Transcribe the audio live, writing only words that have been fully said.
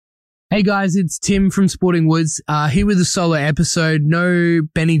Hey guys, it's Tim from Sporting Woods, here with a solo episode. No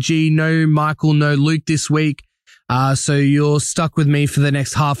Benny G, no Michael, no Luke this week. So you're stuck with me for the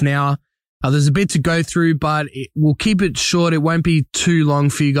next half an hour. There's a bit to go through, but we'll keep it short. It won't be too long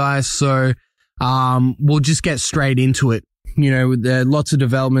for you guys. So, we'll just get straight into it. You know, there are lots of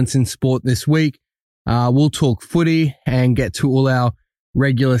developments in sport this week. We'll talk footy and get to all our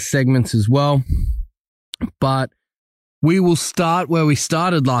regular segments as well. But we will start where we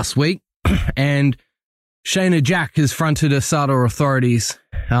started last week, and Shayna Jack has fronted ASADA authorities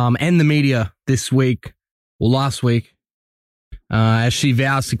and the media this week, or last week, as she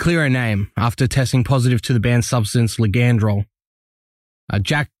vows to clear her name after testing positive to the banned substance Ligandrol.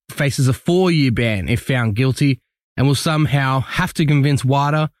 Jack faces a 4-year ban if found guilty and will somehow have to convince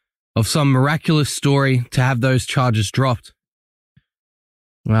WADA of some miraculous story to have those charges dropped.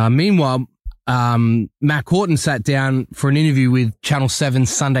 Meanwhile, Matt Horton sat down for an interview with Channel 7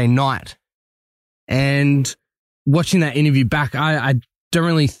 Sunday night, and watching that interview back, I don't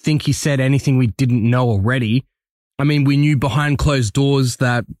really think he said anything we didn't know already. I mean, we knew behind closed doors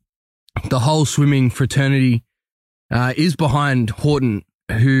that the whole swimming fraternity is behind Horton,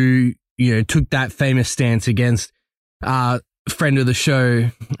 who, you know, took that famous stance against friend of the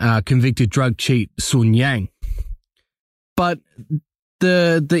show, convicted drug cheat Sun Yang. But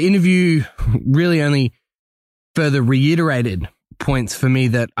the interview really only further reiterated points for me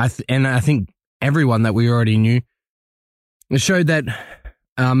that I think everyone that we already knew. It showed that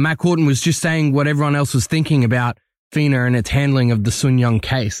Matt Horton was just saying what everyone else was thinking about FINA and its handling of the Sun Yang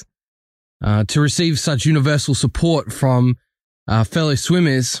case. To receive such universal support from fellow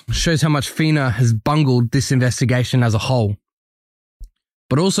swimmers shows how much FINA has bungled this investigation as a whole.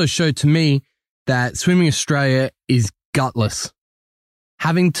 But also showed to me that Swimming Australia is gutless.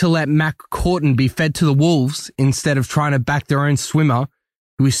 Having to let Matt Horton be fed to the wolves instead of trying to back their own swimmer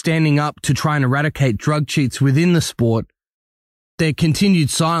who is standing up to try and eradicate drug cheats within the sport, their continued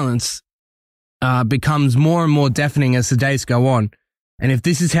silence becomes more and more deafening as the days go on. And if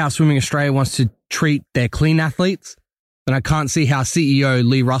this is how Swimming Australia wants to treat their clean athletes, then I can't see how CEO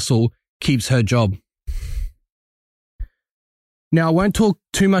Lee Russell keeps her job. Now, I won't talk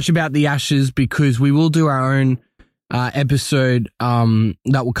too much about the Ashes because we will do our own episode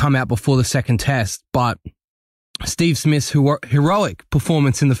that will come out before the second test, but Steve Smith's heroic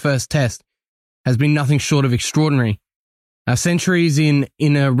performance in the first test has been nothing short of extraordinary. Centuries in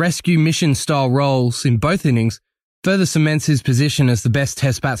a rescue mission style roles in both innings further cements his position as the best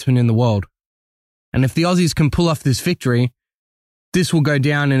test batsman in the world. And if the Aussies can pull off this victory, this will go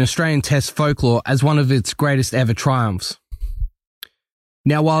down in Australian test folklore as one of its greatest ever triumphs.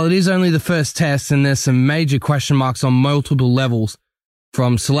 Now, while it is only the first test and there's some major question marks on multiple levels,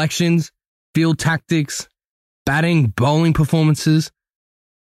 from selections, field tactics, batting, bowling performances,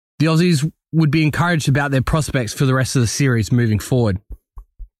 the Aussies would be encouraged about their prospects for the rest of the series moving forward.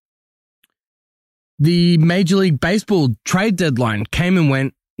 The Major League Baseball trade deadline came and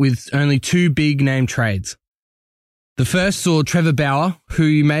went with only 2 big name trades. The first saw Trevor Bauer, who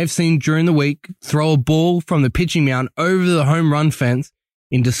you may have seen during the week, throw a ball from the pitching mound over the home run fence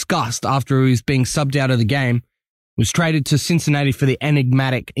in disgust after he was being subbed out of the game, was traded to Cincinnati for the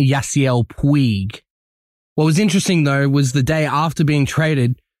enigmatic Yasiel Puig. What was interesting, though, was the day after being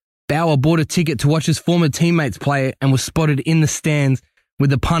traded, Bauer bought a ticket to watch his former teammates play and was spotted in the stands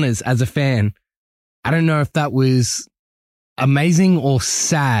with the punters as a fan. I don't know if that was amazing or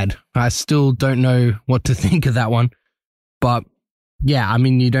sad. I still don't know what to think of that one. But yeah, I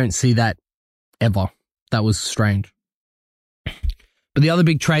mean, you don't see that ever. That was strange. But the other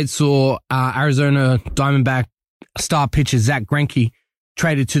big trade saw Arizona Diamondback star pitcher Zach Greinke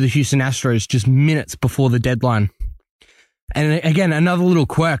traded to the Houston Astros just minutes before the deadline. And again, another little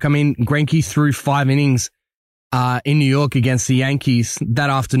quirk. I mean, Greinke threw 5 innings in New York against the Yankees that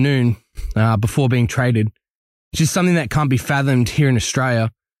afternoon before being traded. It's just something that can't be fathomed here in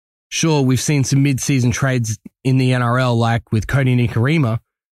Australia. Sure, we've seen some mid-season trades in the NRL, like with Cody Nikorima,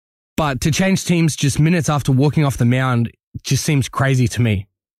 but to change teams just minutes after walking off the mound just seems crazy to me.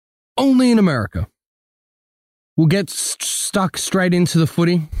 Only in America. We'll get stuck straight into the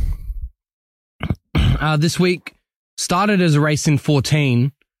footy. This week started as a race in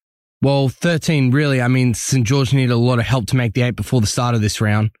 14. Well, 13 really. I mean, St. George needed a lot of help to make the 8 before the start of this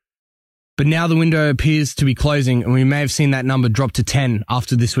round. But now the window appears to be closing, and we may have seen that number drop to 10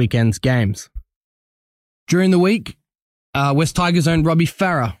 after this weekend's games. During the week, West Tigers owned Robbie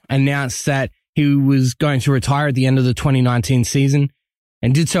Farah announced that he was going to retire at the end of the 2019 season,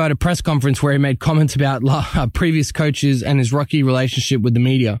 and did so at a press conference where he made comments about previous coaches and his rocky relationship with the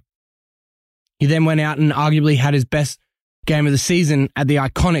media. He then went out and arguably had his best game of the season at the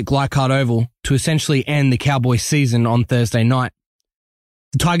iconic Leichhardt Oval to essentially end the Cowboys season on Thursday night.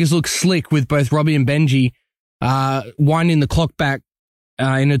 The Tigers look slick with both Robbie and Benji winding the clock back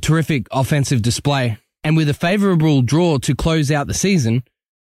in a terrific offensive display. And with a favourable draw to close out the season,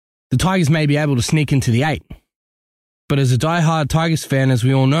 the Tigers may be able to sneak into the 8. But as a diehard Tigers fan, as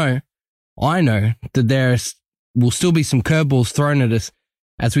we all know, I know that there will still be some curveballs thrown at us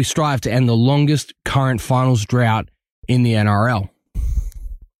as we strive to end the longest current finals drought in the NRL.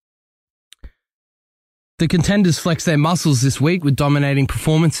 The contenders flexed their muscles this week with dominating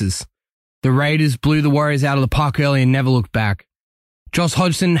performances. The Raiders blew the Warriors out of the park early and never looked back. Josh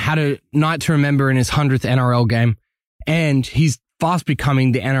Hodgson had a night to remember in his 100th NRL game, and he's fast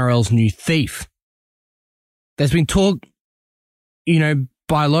becoming the NRL's new thief. There's been talk,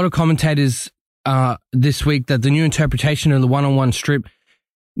 by a lot of commentators this week that the new interpretation of the one-on-one strip,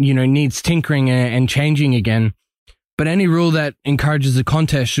 needs tinkering and changing again. But any rule that encourages a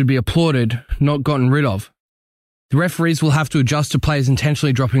contest should be applauded, not gotten rid of. The referees will have to adjust to players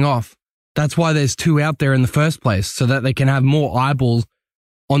intentionally dropping off. That's why there's 2 out there in the first place, so that they can have more eyeballs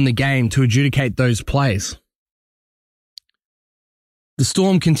on the game to adjudicate those plays. The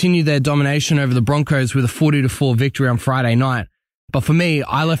Storm continued their domination over the Broncos with a 40-4 victory on Friday night. But for me,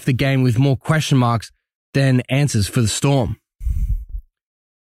 I left the game with more question marks than answers for the Storm.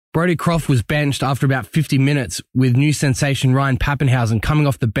 Brodie Croft was benched after about 50 minutes with new sensation Ryan Papenhuyzen coming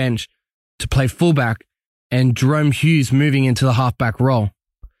off the bench to play fullback and Jerome Hughes moving into the halfback role.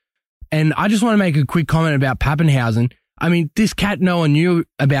 And I just want to make a quick comment about Papenhuyzen. I mean, this cat, no one knew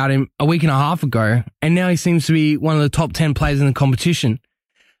about him a week and a half ago, and now he seems to be one of the top 10 players in the competition.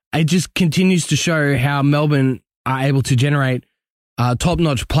 It just continues to show how Melbourne are able to generate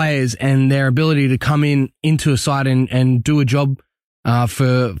top-notch players, and their ability to come into a side and do a job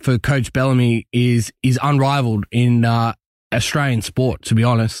for Coach Bellamy is unrivaled in Australian sport, to be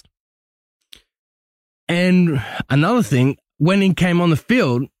honest. And another thing, when he came on the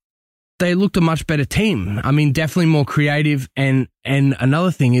field, they looked a much better team. I mean, definitely more creative. And another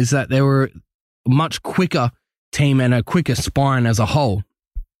thing is that they were a much quicker team and a quicker spine as a whole.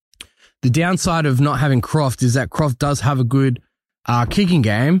 The downside of not having Croft is that Croft does have a good kicking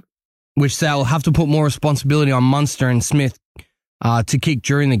game, which they'll have to put more responsibility on Munster and Smith to kick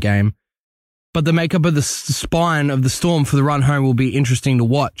during the game. But the makeup of the spine of the Storm for the run home will be interesting to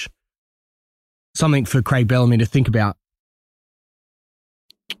watch. Something for Craig Bellamy to think about.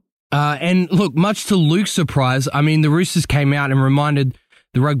 And look, much to Luke's surprise, I mean, the Roosters came out and reminded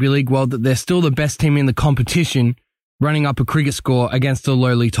the rugby league world that they're still the best team in the competition, running up a cricket score against the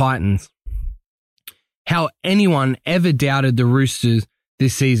lowly Titans. How anyone ever doubted the Roosters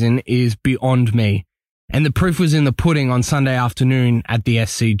this season is beyond me. And the proof was in the pudding on Sunday afternoon at the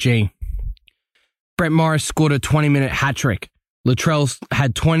SCG. Brett Morris scored a 20-minute hat-trick. Latrell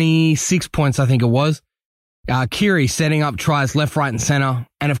had 26 points, I think it was. Keary setting up tries left, right and centre.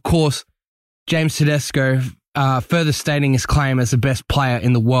 And of course, James Tedesco further stating his claim as the best player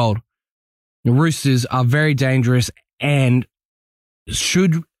in the world. The Roosters are very dangerous and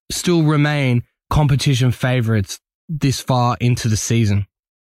should still remain competition favourites this far into the season.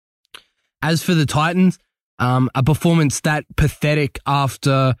 As for the Titans, a performance that pathetic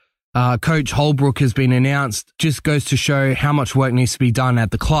after Coach Holbrook has been announced just goes to show how much work needs to be done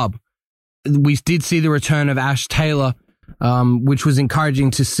at the club. We did see the return of Ash Taylor, which was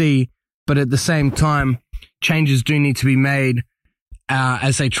encouraging to see, but at the same time, changes do need to be made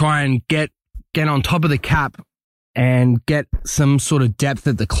as they try and get on top of the cap and get some sort of depth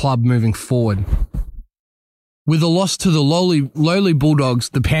at the club moving forward. With a loss to the lowly Bulldogs,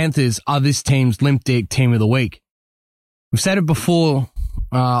 the Panthers are this team's limp dick team of the week. We've said it before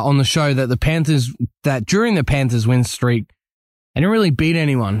on the show that during the Panthers win streak, they didn't really beat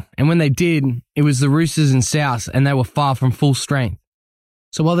anyone. And when they did, it was the Roosters and South, and they were far from full strength.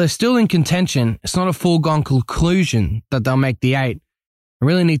 So while they're still in contention, it's not a foregone conclusion that they'll make the 8. They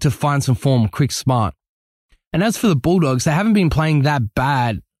really need to find some form quick smart. And as for the Bulldogs, they haven't been playing that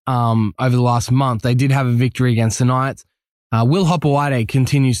bad over the last month. They did have a victory against the Knights. Will Hopoate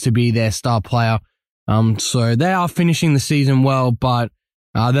continues to be their star player. So they are finishing the season well, but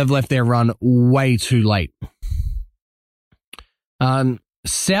they've left their run way too late.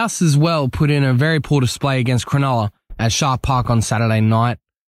 South as well put in a very poor display against Cronulla at Shark Park on Saturday night.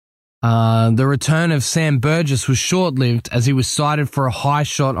 The return of Sam Burgess was short-lived as he was cited for a high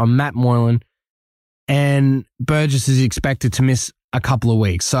shot on Matt Moylan, and Burgess is expected to miss a couple of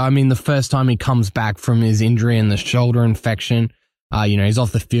weeks. So, I mean, the first time he comes back from his injury and the shoulder infection, he's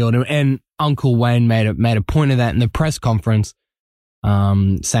off the field. And Uncle Wayne made a point of that in the press conference,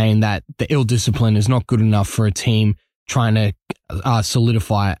 saying that the ill discipline is not good enough for a team trying to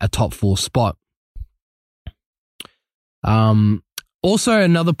solidify a top 4 spot. Also,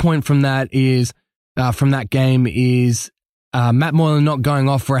 another point from that is from that game is Matt Moylan not going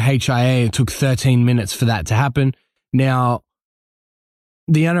off for a HIA. It took 13 minutes for that to happen. Now,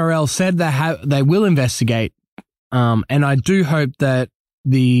 the NRL said they will investigate, and I do hope that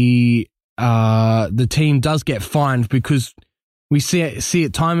the team does get fined, because we see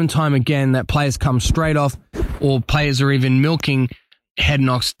it time and time again that players come straight off, or players are even milking head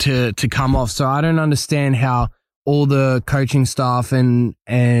knocks to come off. So I don't understand how all the coaching staff and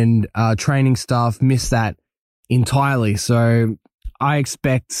training staff miss that entirely. So I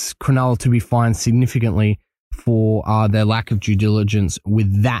expect Cronulla to be fined significantly for their lack of due diligence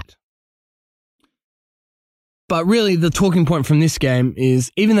with that. But really, the talking point from this game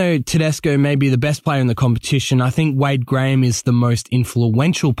is, even though Tedesco may be the best player in the competition, I think Wade Graham is the most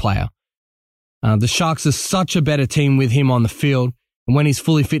influential player. The Sharks are such a better team with him on the field, and when he's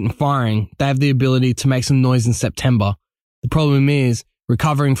fully fit and firing, they have the ability to make some noise in September. The problem is,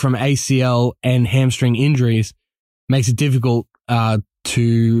 recovering from ACL and hamstring injuries makes it difficult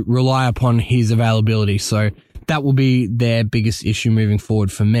to rely upon his availability. So that will be their biggest issue moving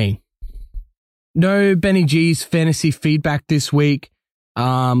forward for me. No Benny G's fantasy feedback this week.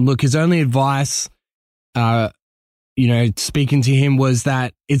 Look, his only advice, speaking to him, was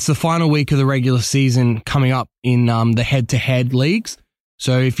that it's the final week of the regular season coming up in the head-to-head leagues.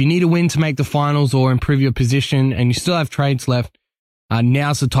 So if you need a win to make the finals or improve your position and you still have trades left,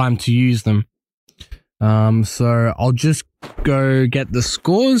 now's the time to use them. So I'll just go get the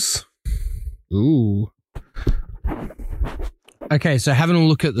scores. Ooh. Okay, so having a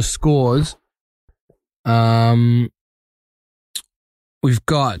look at the scores. We've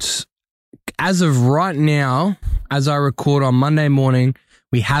got, as of right now, as I record on Monday morning,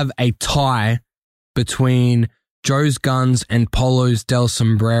 we have a tie between Joe's Guns and Polos del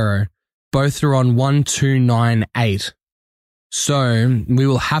Sombrero. Both are on 1-2-9-8. So we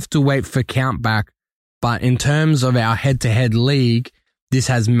will have to wait for countback. But in terms of our head-to-head league, this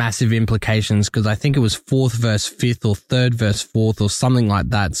has massive implications, because I think it was 4th versus 5th or 3rd versus 4th or something like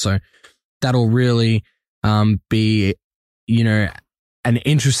that. So that'll really be, an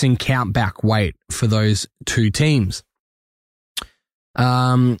interesting count-back wait for those two teams.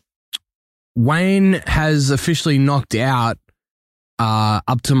 Wayne has officially knocked out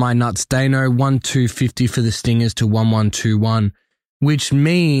Up to My Nuts Dano 1-2-50 for the Stingers to 1-1-2-1, which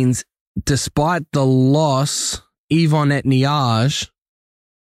means despite the loss, Yvonne Etniage,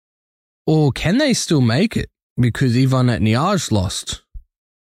 or can they still make it? Because Yvonne Etniage lost.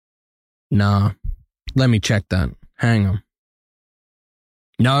 Nah, let me check that. Hang on.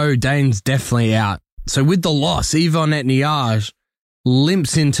 No, Dane's definitely out. So with the loss, Yvonne Etniage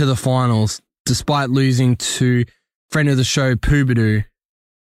limps into the finals despite losing to friend of the show, Poobadoo,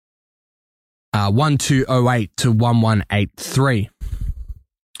 1-2-0-8 to 1-1-8-3.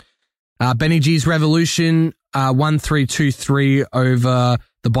 Benny G's Revolution, 1-3-2-3 over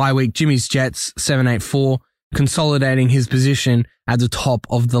the bye week. Jimmy's Jets, 7-8-4, consolidating his position at the top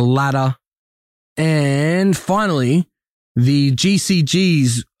of the ladder. And finally, the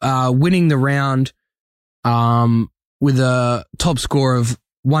GCGs winning the round with a top score of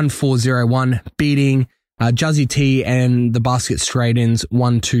 1-4-0-1, beating Juzzy T and the Basket Straight-Ins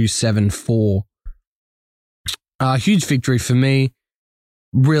 1-2-7-4. Huge victory for me.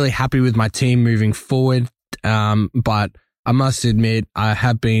 Really happy with my team moving forward. But I must admit, I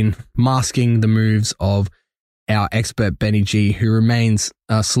have been masking the moves of our expert Benny G, who remains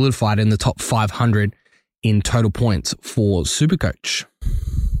solidified in the top 500 in total points for Supercoach.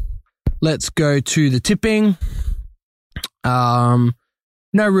 Let's go to the tipping. No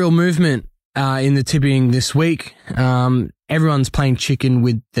real movement in the tipping this week. Everyone's playing chicken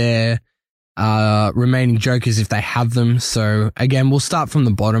with their remaining jokers if they have them. So again, we'll start from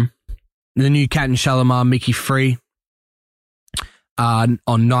the bottom. The new Cat and Shalimar, Mickey Free on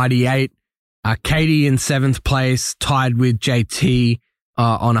 98. Katie in 7th place, tied with JT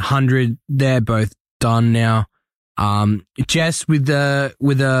on 100. They're both done now. Jess with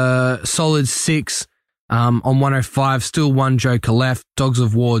a solid 6 on 105. Still one joker left. Dogs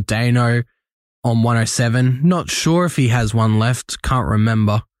of War, Dano on 107. Not sure if he has one left. Can't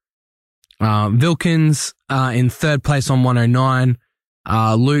remember. Vilkins in 3rd place on 109.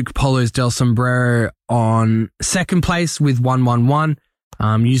 Luke Polos del Sombrero on 2nd place with 111.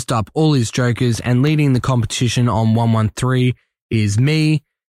 Used up all his jokers, and leading the competition on 113 is me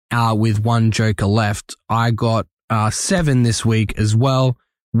with one joker left. I got 7 this week as well,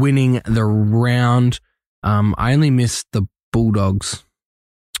 winning the round. I only missed the Bulldogs.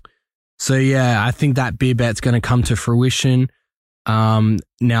 So yeah, I think that beer bet's going to come to fruition. Now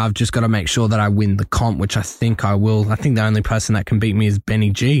I've just got to make sure that I win the comp, which I think I will. I think the only person that can beat me is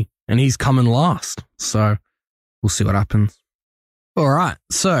Benny G, and he's coming last. So we'll see what happens. All right.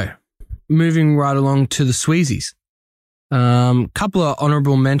 So moving right along to the Sweezies. Couple of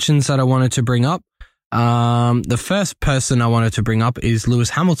honorable mentions that I wanted to bring up. The first person I wanted to bring up is Lewis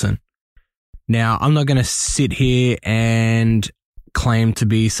Hamilton. Now, I'm not going to sit here and claim to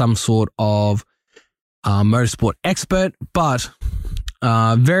be some sort of motorsport expert, but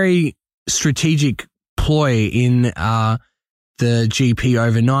very strategic ploy in the GP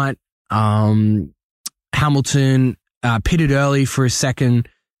overnight. Hamilton pitted early for his second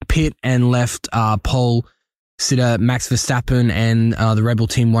pit and left pole sitter Max Verstappen and the Red Bull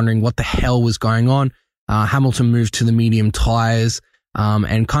team wondering what the hell was going on. Hamilton moved to the medium tyres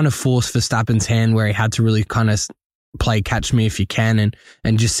and kind of forced Verstappen's hand where he had to really kind of play catch me if you can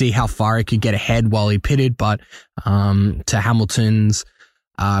and just see how far he could get ahead while he pitted. But to Hamilton's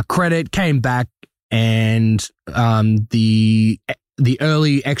credit, came back and the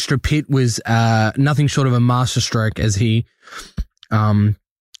early extra pit was nothing short of a masterstroke as he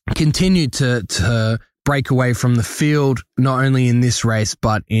continued to break away from the field, not only in this race,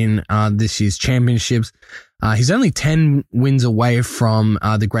 but in this year's championships. He's only 10 wins away from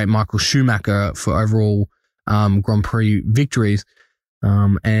the great Michael Schumacher for overall Grand Prix victories,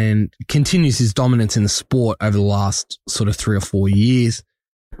 and continues his dominance in the sport over the last sort of 3 or 4 years.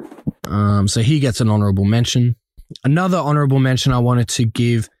 So he gets an honorable mention. Another honorable mention I wanted to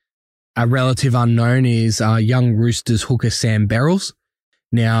give a relative unknown is young Roosters hooker Sam Berrells.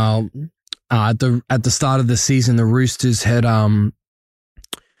 Now, at the start of the season, the Roosters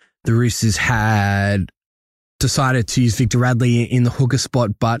had decided to use Victor Radley in the hooker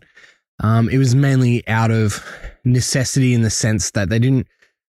spot, but it was mainly out of necessity in the sense that they didn't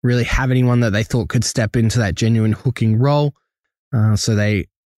really have anyone that they thought could step into that genuine hooking role. So they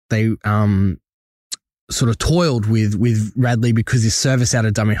sort of toiled with Radley because his service out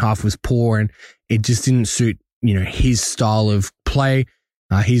of dummy half was poor and it just didn't suit, his style of play.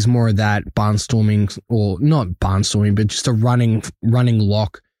 He's more of that barnstorming, or not barnstorming, but just a running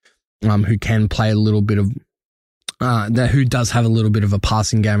lock, who can play a little bit of, who does have a little bit of a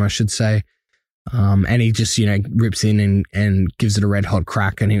passing game, I should say. And he just, rips in and gives it a red hot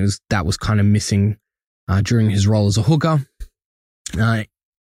crack. And that was kind of missing, during his role as a hooker.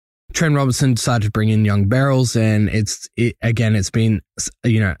 Trent Robinson decided to bring in young Berrells, and it's been,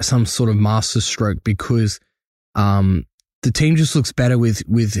 some sort of master stroke because, the team just looks better with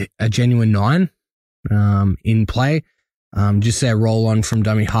a genuine 9 in play. Just their roll on from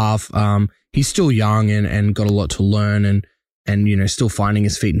dummy half. He's still young and got a lot to learn and still finding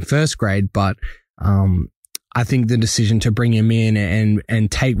his feet in first grade. But I think the decision to bring him in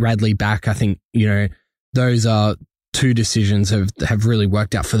and take Radley back, I think, those are two decisions have really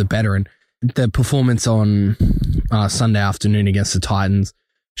worked out for the better. And the performance on Sunday afternoon against the Titans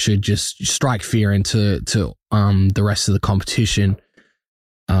should just strike fear into the rest of the competition.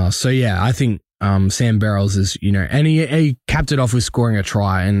 So yeah, I think Sam Berrells is, and he capped it off with scoring a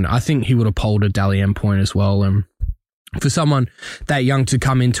try, and I think he would have polled a Dally M point as well. And for someone that young to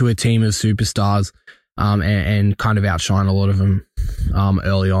come into a team of superstars and kind of outshine a lot of them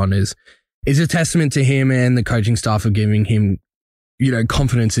early on is a testament to him and the coaching staff of giving him,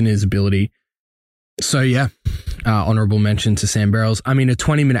 confidence in his ability. So yeah, honorable mention to Sam Berrells. I mean, a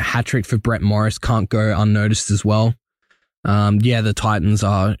 20-minute hat trick for Brett Morris can't go unnoticed as well. Yeah, the Titans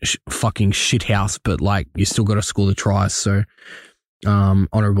are fucking shithouse, but you still got to score the tries. So,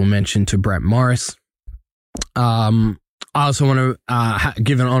 honorable mention to Brett Morris. I also want to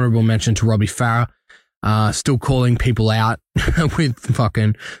give an honorable mention to Robbie Farah. Still calling people out with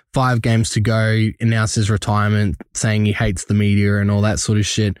fucking 5 games to go. He announced his retirement, saying he hates the media and all that sort of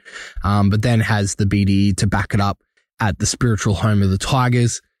shit. But then has the BDE to back it up at the spiritual home of the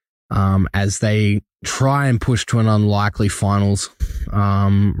Tigers, as they try and push to an unlikely finals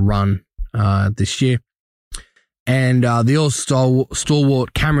run this year. And the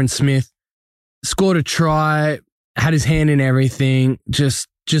all-stalwart Cameron Smith scored a try, had his hand in everything, just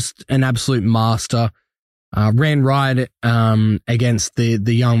an absolute master. Ran right against the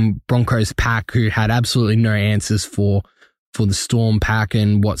young Broncos pack, who had absolutely no answers for the Storm pack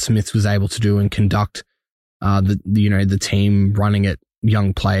and what Smith was able to do and conduct the team running at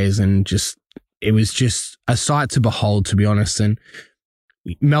young players, and it was just a sight to behold, to be honest. And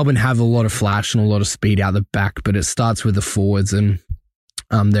Melbourne have a lot of flash and a lot of speed out the back, but it starts with the forwards and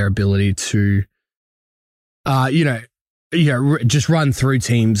their ability to just run through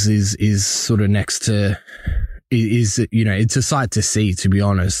teams is sort of next to is, you know, it's a sight to see, to be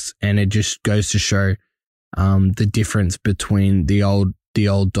honest. And it just goes to show the difference between the old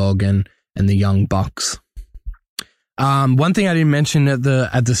dog and the young bucks. One thing I didn't mention while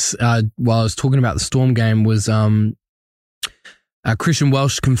I was talking about the Storm game was Christian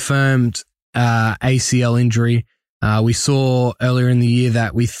Welch confirmed ACL injury. We saw earlier in the year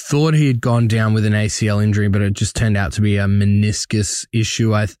that we thought he had gone down with an ACL injury, but it just turned out to be a meniscus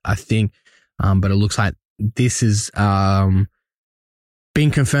issue, I think. But it looks like this is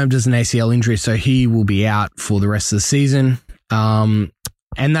being confirmed as an ACL injury, so he will be out for the rest of the season. And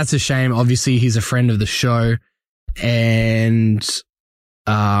that's a shame. Obviously, he's a friend of the show and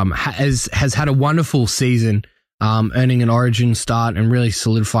has had a wonderful season, earning an Origin start and really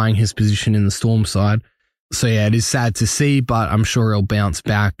solidifying his position in the Storm side. So yeah, it is sad to see, but I'm sure he'll bounce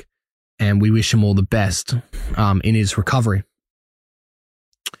back, and we wish him all the best in his recovery.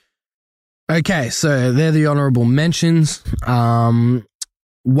 Okay, so they're the honourable mentions. 1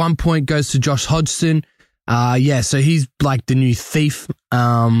 point goes to Josh Hodgson. So he's like the new thief.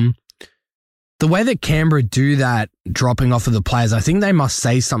 The way that Canberra do that, dropping off of the players, I think they must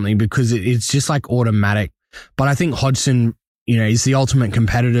say something because it's just like automatic. But I think Hodgson, you know, is the ultimate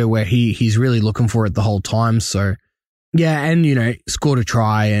competitor where he's really looking for it the whole time. So yeah, and you know, scored a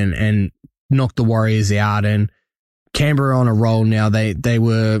try and knocked the Warriors out, and Canberra on a roll now. They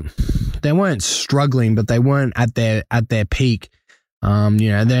weren't struggling, but they weren't at their peak. You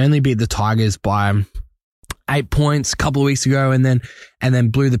know, they only beat the Tigers by 8 points a couple of weeks ago, and then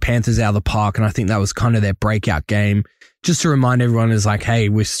blew the Panthers out of the park. And I think that was kind of their breakout game, just to remind everyone is like, hey,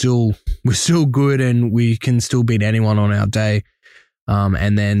 we're still good and we can still beat anyone on our day.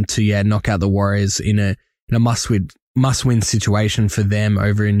 And then to knock out the Warriors in a must win situation for them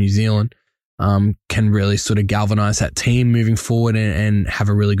over in New Zealand, can really sort of galvanize that team moving forward and have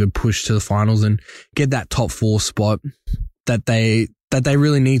a really good push to the finals and get that top 4 spot that they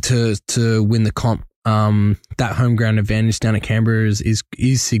really need to win the comp. That home ground advantage down at Canberra is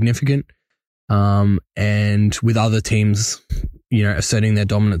significant. And with other teams, you know, asserting their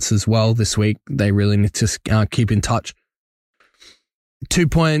dominance as well this week, they really need to keep in touch. 2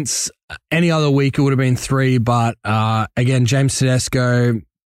 points. Any other week it would have been 3, but again, James Tedesco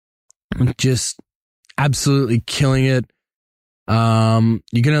just absolutely killing it.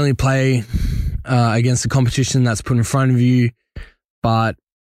 You can only play against the competition that's put in front of you, but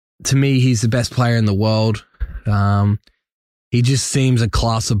to me, he's the best player in the world. He just seems a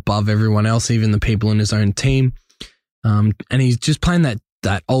class above everyone else, even the people in his own team. And he's just playing that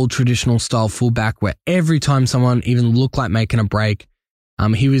old traditional style fullback where every time someone even looked like making a break,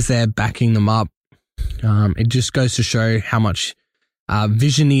 he was there backing them up. It just goes to show how much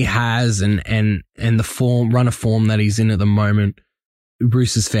vision he has and the run of form that he's in at the moment.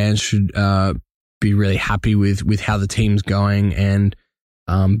 Roosters fans should be really happy with how the team's going and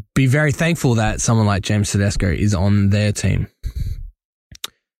be very thankful that someone like James Tedesco is on their team.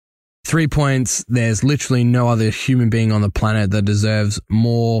 3 points. There's literally no other human being on the planet that deserves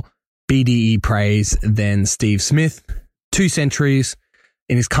more BDE praise than Steve Smith. 2 centuries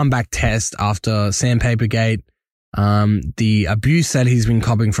in his comeback test after Sandpapergate. The abuse that he's been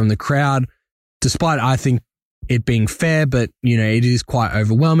copping from the crowd, despite I think it being fair, but you know, it is quite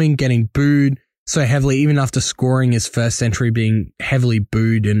overwhelming, getting booed so heavily, even after scoring his first century, being heavily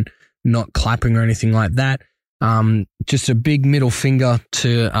booed and not clapping or anything like that. Just a big middle finger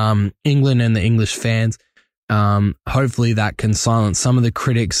to England and the English fans. Hopefully that can silence some of the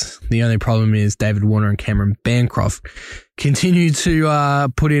critics. The only problem is David Warner and Cameron Bancroft continue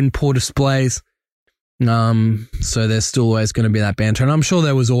to put in poor displays. So there's still always going to be that banter, and I'm sure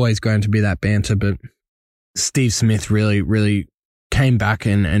there was always going to be that banter, but Steve Smith really, really came back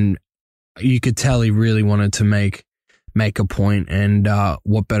and you could tell he really wanted to make a point, and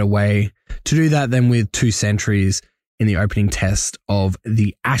what better way to do that than with 2 centuries in the opening test of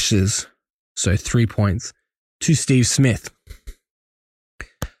the Ashes. So 3 points to Steve Smith.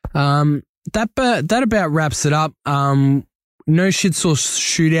 That about wraps it up. No shitsauce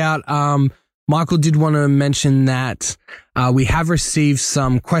shootout. Michael did want to mention that we have received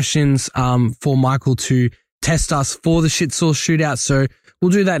some questions for Michael to test us for the shitsauce shootout. So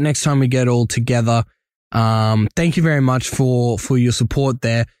we'll do that next time we get all together. Thank you very much for your support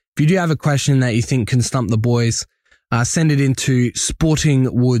there. If you do have a question that you think can stump the boys, send it into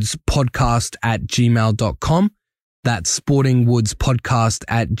sportingwoodspodcast@gmail.com. That's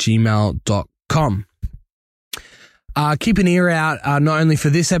sportingwoodspodcast@gmail.com. Keep an ear out, not only for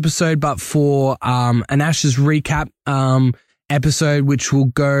this episode, but for an Ashes recap episode, which will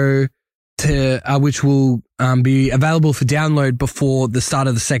go which will be available for download before the start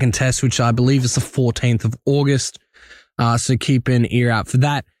of the second test, which I believe is the 14th of August. So keep an ear out for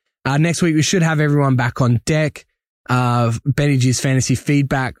that. Next week, we should have everyone back on deck. Benny G's fantasy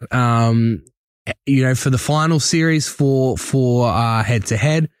feedback, for the final series for head to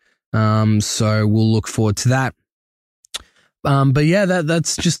head. So we'll look forward to that. But yeah,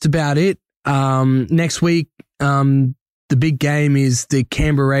 that's just about it. Next week, the big game is the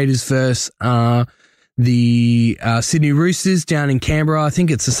Canberra Raiders versus the Sydney Roosters down in Canberra. I think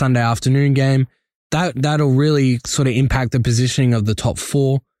it's a Sunday afternoon game. That'll really sort of impact the positioning of the top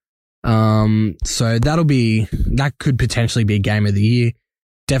four. So that could potentially be a game of the year.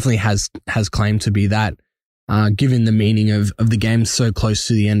 Definitely has claim to be that, given the meaning of the game so close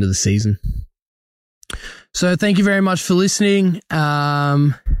to the end of the season. So thank you very much for listening.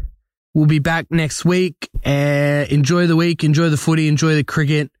 We'll be back next week. Enjoy the week, enjoy the footy, enjoy the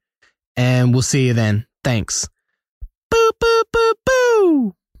cricket, and we'll see you then. Thanks. Boo, boo, boo,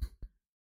 boo.